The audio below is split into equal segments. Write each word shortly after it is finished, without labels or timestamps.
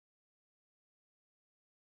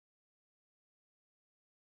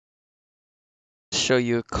show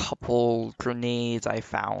you a couple grenades I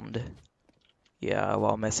found. Yeah,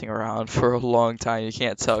 while messing around for a long time. You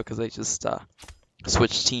can't tell because I just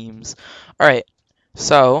switched teams. Alright,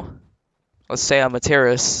 so let's say I'm a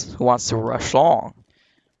terrorist who wants to rush long.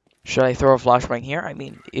 Should I throw a flashbang here? I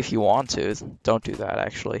mean, if you want to. Don't do that,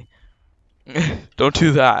 actually. Don't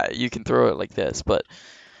do that. You can throw it like this, but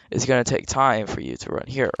it's going to take time for you to run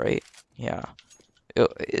here, right? Yeah.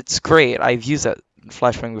 It's great. I've used that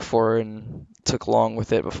flashbang before and took long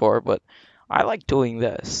with it before, but I like doing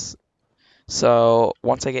this. So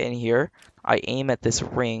once I get in here, I aim at this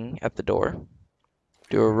ring at the door,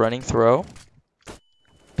 do a running throw,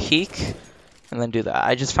 peek, and then do that.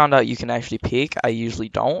 I just found out you can actually peek. I usually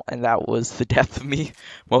don't, and that was the death of me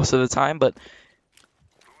most of the time, but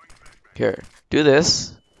here, do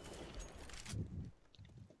this.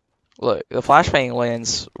 Look, the flashbang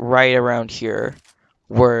lands right around here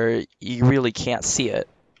where you really can't see it.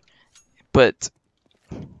 But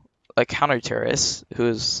a counter-terrorist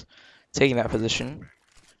who's taking that position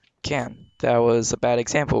can. That was a bad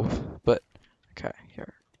example, but okay,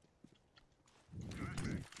 here.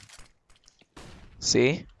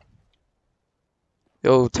 See?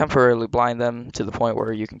 It'll temporarily blind them to the point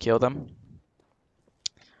where you can kill them.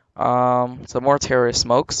 Some more terrorist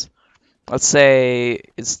smokes. Let's say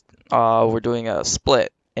it's we're doing a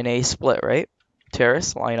split, an A split, right?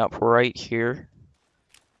 Terrorists line up right here.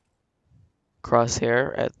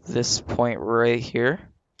 Crosshair at this point right here.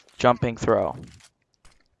 Jumping throw.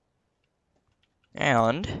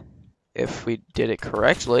 And if we did it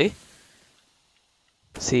correctly,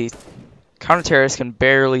 see, counter-terrorists can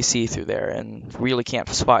barely see through there and really can't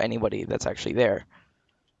spot anybody that's actually there.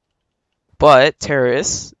 But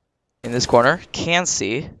terrorists in this corner can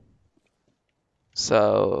see,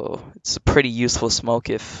 so it's a pretty useful smoke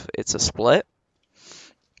if it's a split.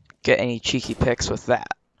 Get any cheeky picks with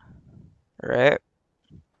that, right?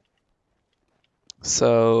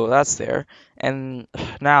 So that's there. And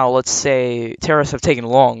now let's say terrorists have taken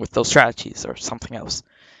long with those strategies or something else,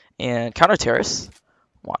 and counter-terrorists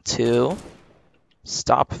want to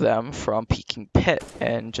stop them from peeking pit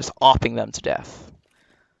and just opping them to death.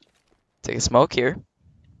 Take a smoke here.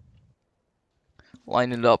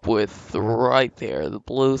 Line it up with right there, the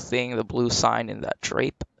blue thing, the blue sign in that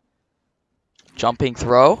drape. Jumping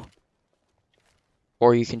throw.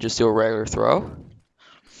 Or you can just do a regular throw.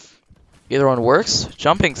 Either one works.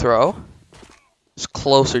 Jumping throw is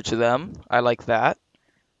closer to them. I like that.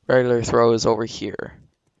 Regular throw is over here.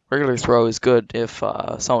 Regular throw is good if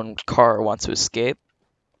someone's car wants to escape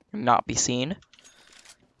and not be seen.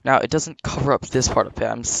 Now, it doesn't cover up this part of it.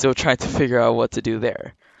 I'm still trying to figure out what to do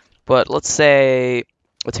there. But let's say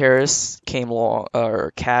a terrorist came along,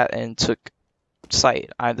 or cat, and took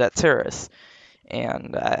sight. I'm that terrorist.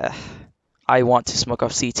 And I want to smoke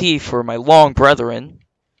off CT for my long brethren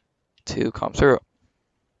to come through.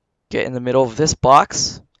 Get in the middle of this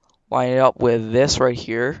box. Line it up with this right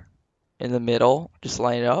here. In the middle. Just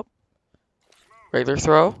line it up. Regular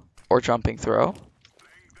throw or jumping throw.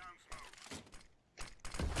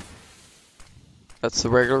 That's the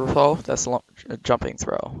regular throw. That's a jumping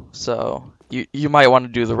throw. So you might want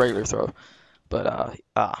to do the regular throw, but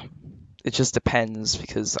it just depends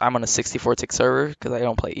because I'm on a 64 tick server because I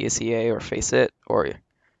don't play ESEA or Face It or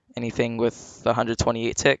anything with the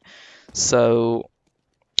 128 tick. So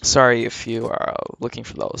sorry if you are looking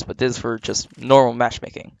for those, but this is for just normal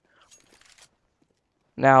matchmaking.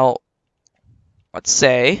 Now, let's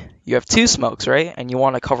say you have two smokes, right? And you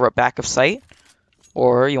want to cover up back of sight.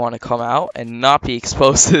 Or you want to come out and not be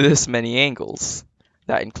exposed to this many angles,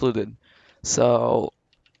 that included. So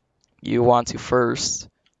you want to first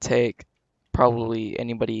take probably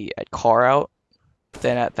anybody at car out,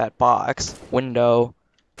 then at that box, window,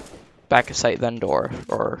 back of sight, then door,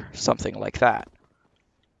 or something like that.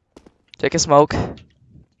 Take a smoke.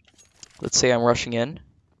 Let's say I'm rushing in.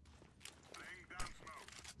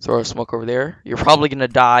 Throw a smoke over there. You're probably going to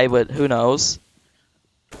die, but who knows.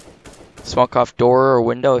 Smoke off door or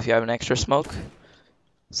window if you have an extra smoke.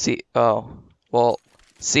 See, oh, well,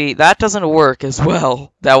 see, that doesn't work as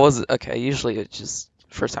well. That was, okay, usually it's just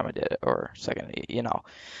first time I did it, or second, you know.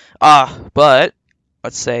 But,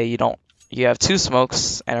 let's say you have two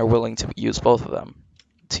smokes and are willing to use both of them.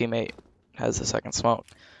 Teammate has the second smoke.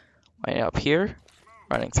 Line it up here,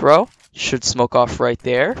 running throw. Should smoke off right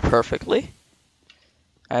there, perfectly.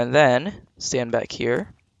 And then, stand back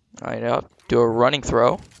here, line it up, do a running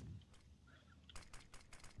throw.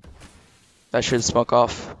 That should smoke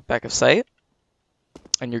off back of sight,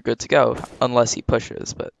 and you're good to go, unless he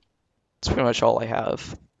pushes, but it's pretty much all I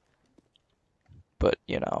have. But,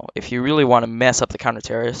 you know, if you really want to mess up the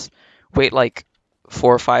counter-terrorist, wait like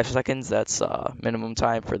 4 or 5 seconds. That's minimum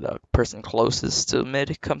time for the person closest to mid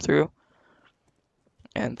to come through.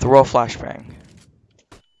 And throw a flashbang.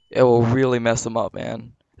 It will really mess them up,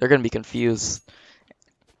 man. They're gonna be confused.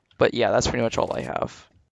 But yeah, that's pretty much all I have.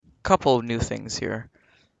 Couple of new things here.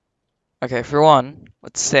 Okay, for one,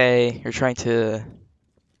 let's say you're trying to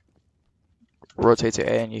rotate to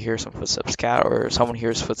A and you hear some footsteps cat, or someone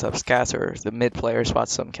hears footsteps cat, or the mid player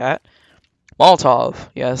spots some cat. Molotov.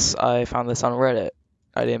 Yes, I found this on Reddit.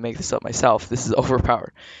 I didn't make this up myself. This is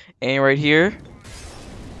overpowered. Aim right here.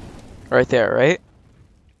 Right there, right?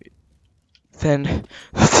 Then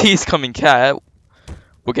the T's coming cat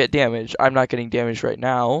will get damage. I'm not getting damage right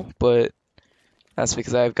now, but that's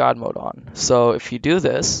because I have God mode on. So if you do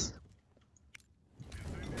this,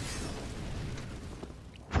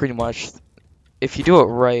 pretty much, if you do it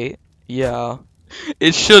right, yeah,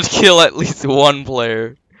 it should kill at least one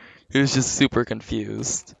player who's just super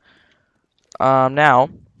confused. Now,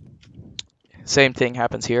 same thing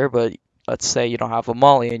happens here, but let's say you don't have a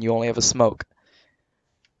molly and you only have a smoke.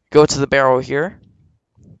 Go to the barrel here,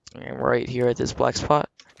 and right here at this black spot,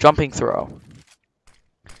 jumping throw.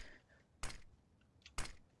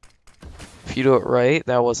 If you do it right,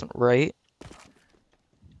 that wasn't right.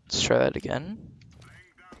 Let's try that again.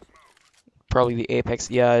 Probably the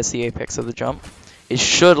apex, yeah, it's the apex of the jump. It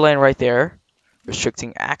should land right there,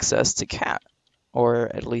 restricting access to cat,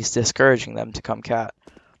 or at least discouraging them to come cat.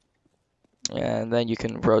 And then you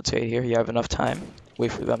can rotate here, you have enough time,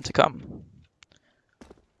 wait for them to come.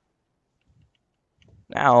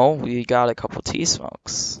 Now, we got a couple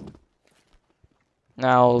T-smokes.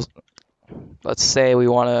 Now, let's say we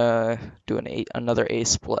want to do another A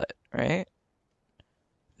split, right?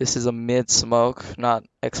 This is a mid smoke, not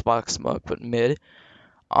Xbox smoke, but mid.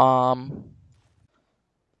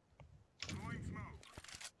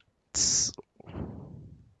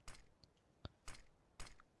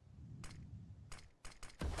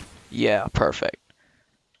 Yeah, perfect.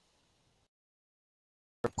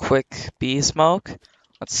 Quick B smoke.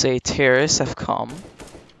 Let's say terrorists have come,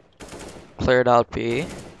 cleared out B.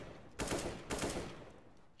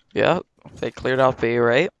 Yep, they cleared out B,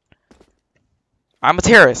 right? I'm a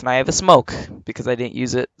terrorist and I have a smoke because I didn't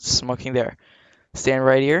use it smoking there. Stand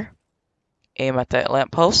right here, aim at that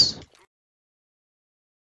lamppost.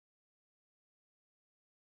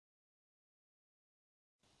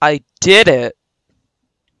 I did it!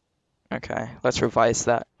 Okay, let's revise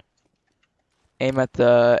that. Aim at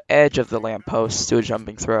the edge of the lamppost, do a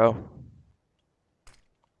jumping throw.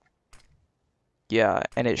 Yeah,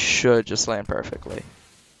 and it should just land perfectly.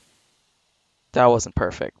 That wasn't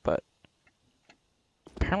perfect, but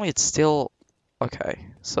apparently it's still okay.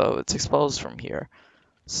 So it's exposed from here.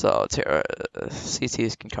 So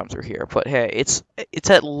CTs can come through here, but hey, it's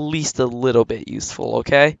at least a little bit useful,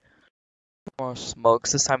 okay? More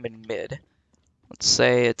smokes, this time in mid. Let's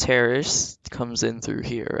say a terrorist comes in through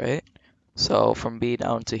here, right? So from B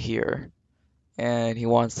down to here. And he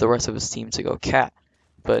wants the rest of his team to go cat.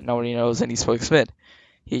 But nobody knows any smokes mid.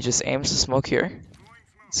 He just aims to smoke here.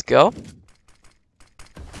 Let's go.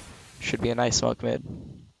 Should be a nice smoke mid.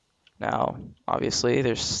 Now, obviously,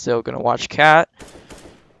 they're still going to watch cat.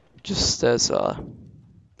 Just as a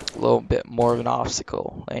little bit more of an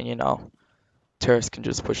obstacle. And, you know, terrorists can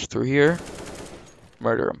just push through here.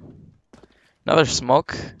 Murder him. Another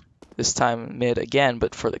smoke. This time mid again,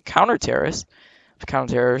 but for the counter-terrorist. If the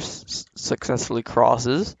counter-terrorist successfully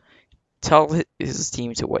crosses, tell his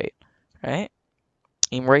team to wait. Right?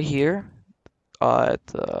 Aim right here at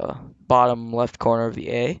the bottom left corner of the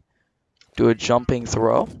A. Do a jumping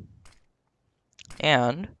throw.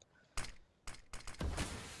 And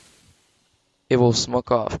it will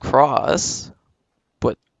smoke off cross,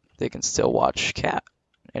 but they can still watch cat.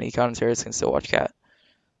 Any counter-terrorist can still watch cat.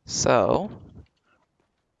 So,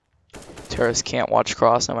 terrorists can't watch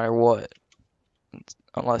cross no matter what.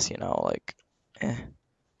 Unless, you know, like,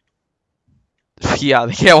 yeah,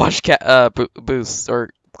 they can't watch cat, boost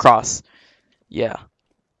or cross. Yeah,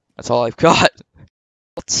 that's all I've got.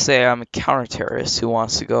 Let's say I'm a counter-terrorist who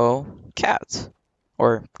wants to go cat.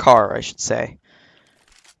 Or car, I should say.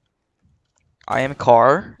 I am a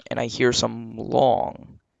car, and I hear some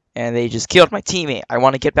long. And they just killed my teammate. I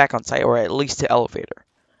want to get back on site, or at least to elevator.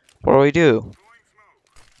 What do we do?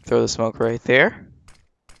 Throw the smoke right there.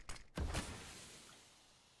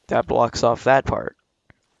 That blocks off that part.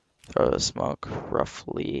 Throw the smoke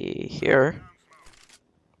roughly here.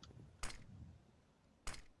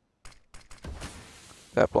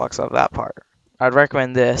 That blocks off that part. I'd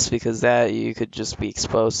recommend this because that you could just be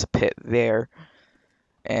exposed to pit there.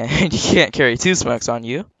 And you can't carry two smokes on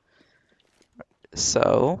you.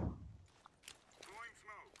 So,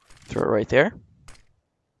 throw it right there.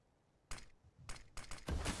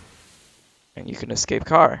 and you can escape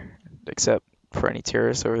car, except for any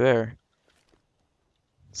terrorists over there.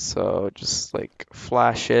 So just like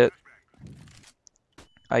flash it,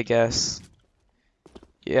 I guess.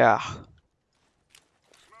 Yeah.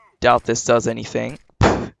 Doubt this does anything.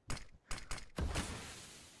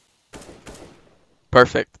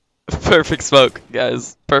 Perfect. Perfect smoke,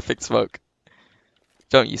 guys. Perfect smoke.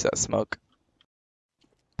 Don't use that smoke.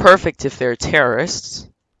 Perfect if they're terrorists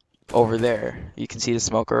over there. You can see the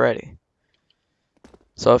smoke already.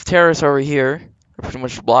 So if terrorists are over here, they're pretty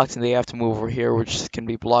much blocked and they have to move over here, which can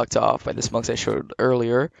be blocked off by the smokes I showed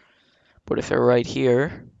earlier. But if they're right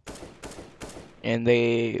here, and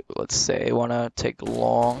they, let's say, want to take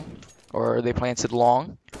long, or they planted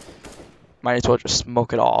long, might as well just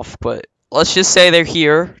smoke it off. But let's just say they're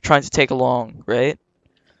here, trying to take a long, right?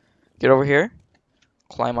 Get over here,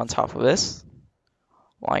 climb on top of this,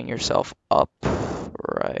 line yourself up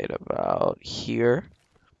right about here,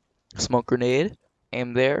 smoke grenade,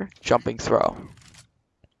 aim there, jumping throw.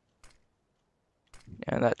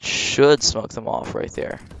 And that should smoke them off right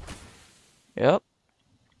there. Yep.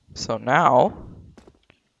 So now,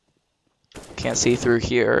 can't see through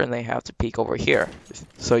here, and they have to peek over here.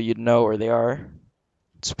 So you'd know where they are.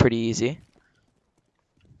 It's pretty easy.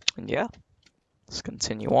 And yeah, let's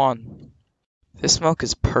continue on. This smoke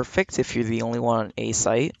is perfect if you're the only one on A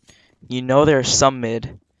site. You know there's some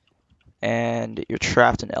mid, and you're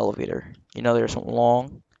trapped in elevator. You know there's some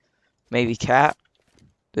long, maybe cat.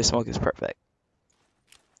 This smoke is perfect.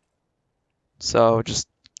 So just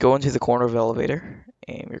go into the corner of the elevator,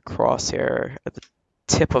 aim your crosshair at the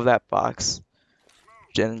tip of that box,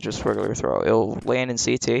 and just regular throw. It'll land in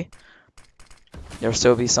CT. There'll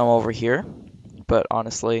still be some over here, but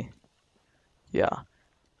honestly, yeah.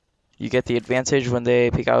 You get the advantage when they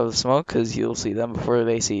peek out of the smoke because you'll see them before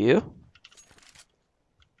they see you.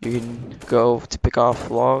 You can go to pick off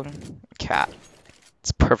long cat.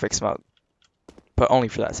 It's perfect smoke, but only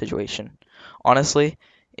for that situation. Honestly,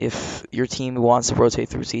 if your team wants to rotate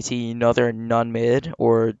through CT, you know there are none mid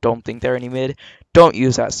or don't think there are any mid, don't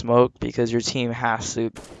use that smoke because your team has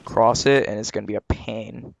to cross it and it's going to be a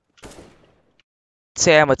pain.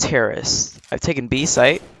 Say I'm a terrorist. I've taken B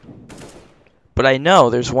site, but I know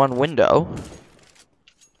there's one window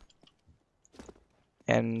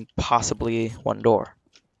and possibly one door.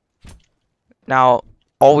 Now,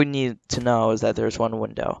 all we need to know is that there's one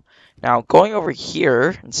window. Now, going over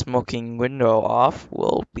here and smoking window off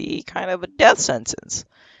will be kind of a death sentence.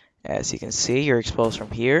 As you can see, you're exposed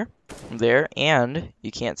from here, from there, and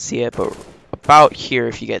you can't see it, but about here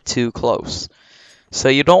if you get too close. So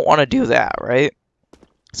you don't want to do that, right?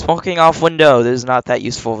 Smoking off window is not that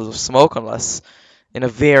useful of smoke unless in a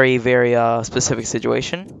very, very specific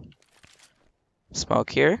situation. Smoke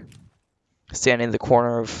here. Stand in the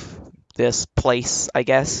corner of this place, I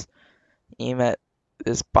guess. Aim at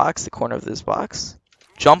this box, the corner of this box.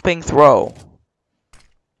 Jumping throw.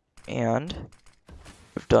 And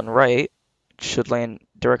if done right, it should land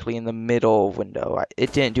directly in the middle window.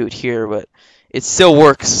 It didn't do it here, but it still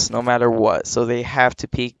works no matter what. So they have to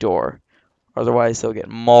peek door. Otherwise, they'll get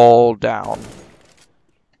mauled down.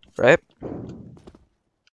 Right?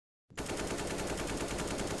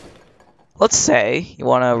 Let's say you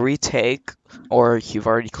want to retake, or you've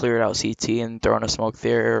already cleared out CT and thrown a smoke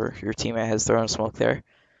there, or your teammate has thrown a smoke there.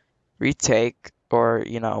 Retake, or,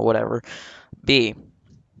 you know, whatever. B.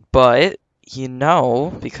 But, you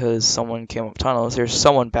know, because someone came up tunnels, there's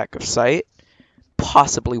someone back of sight,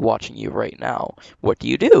 possibly watching you right now. What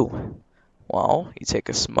do? Well, you take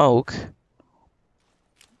a smoke,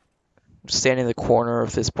 stand in the corner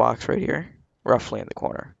of this box right here, roughly in the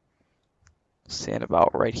corner. Stand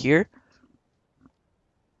about right here.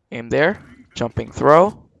 Aim there, jumping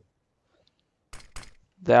throw.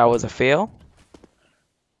 That was a fail.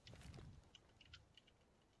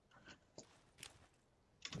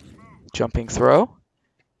 Jumping throw.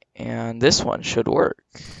 And this one should work.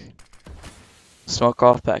 Smoke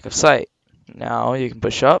off back of sight. Now you can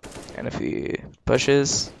push up, and if he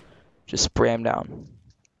pushes, just spray him down.